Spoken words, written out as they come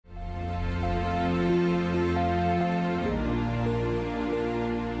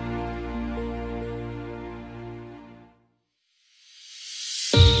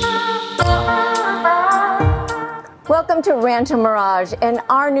Welcome to Rancho Mirage and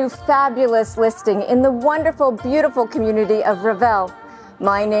our new fabulous listing in the wonderful, beautiful community of Revelle.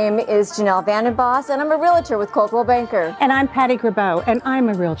 My name is Janelle Vandenbos and I'm a realtor with Coldwell Banker. And I'm Patty Grabeau and I'm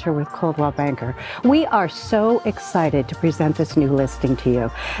a realtor with Coldwell Banker. We are so excited to present this new listing to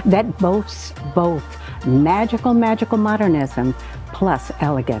you that boasts both magical modernism plus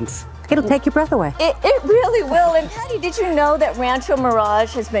elegance. It'll take your breath away. It really will. And Patty, did you know that Rancho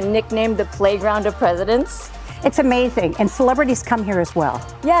Mirage has been nicknamed the playground of presidents? It's amazing, and celebrities come here as well.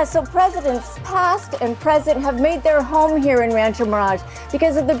 Yeah, so presidents past and present have made their home here in Rancho Mirage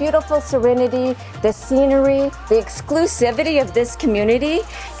because of the beautiful serenity, the scenery, the exclusivity of this community,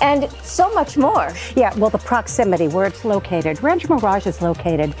 and so much more. Yeah, well, the proximity, where it's located. Rancho Mirage is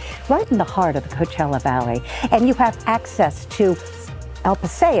located right in the heart of the Coachella Valley, and you have access to El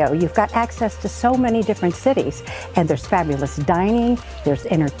Paseo. You've got access to so many different cities, and there's fabulous dining, there's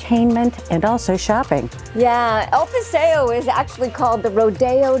entertainment, and also shopping. Yeah, El Paseo is actually called the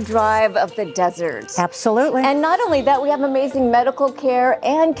Rodeo Drive of the Desert. Absolutely. And not only that, we have amazing medical care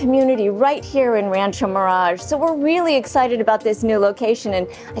and community right here in Rancho Mirage. So we're really excited about this new location, and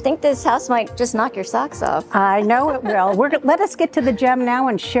I think this house might just knock your socks off. I know it will. Let us get to the gem now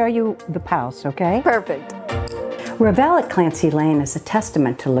and show you the house, okay? Perfect. Revelle at Clancy Lane is a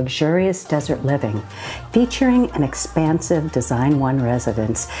testament to luxurious desert living, featuring an expansive Design One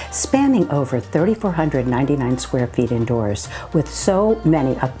residence spanning over 3,499 square feet indoors with so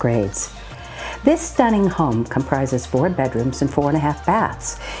many upgrades. This stunning home comprises 4 bedrooms and 4.5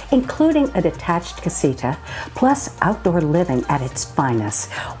 baths, including a detached casita, plus outdoor living at its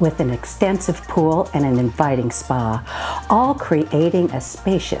finest, with an extensive pool and an inviting spa, all creating a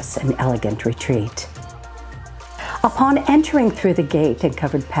spacious and elegant retreat. Upon entering through the gate and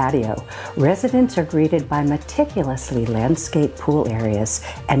covered patio, residents are greeted by meticulously landscaped pool areas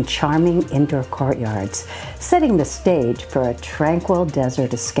and charming indoor courtyards, setting the stage for a tranquil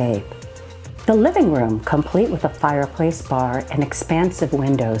desert escape. The living room, complete with a fireplace, bar, and expansive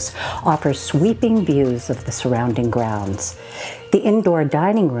windows, offers sweeping views of the surrounding grounds. The indoor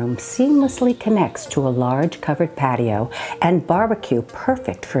dining room seamlessly connects to a large covered patio and barbecue,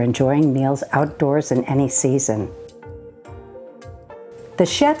 perfect for enjoying meals outdoors in any season. The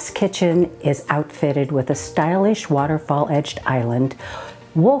chef's kitchen is outfitted with a stylish waterfall-edged island,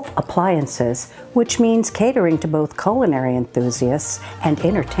 Wolf appliances, which means catering to both culinary enthusiasts and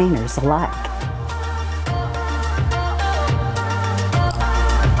entertainers alike.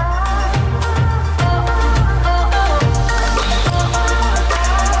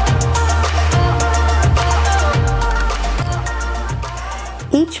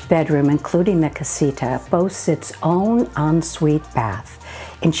 Each bedroom, including the casita, boasts its own ensuite bath,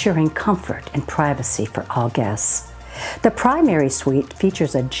 ensuring comfort and privacy for all guests. The primary suite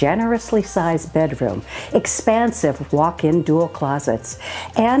features a generously sized bedroom, expansive walk-in dual closets,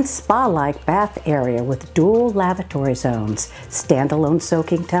 and spa-like bath area with dual lavatory zones, standalone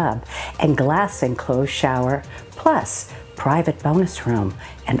soaking tub, and glass-enclosed shower, plus private bonus room,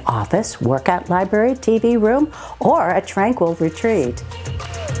 an office, workout library, TV room, or a tranquil retreat.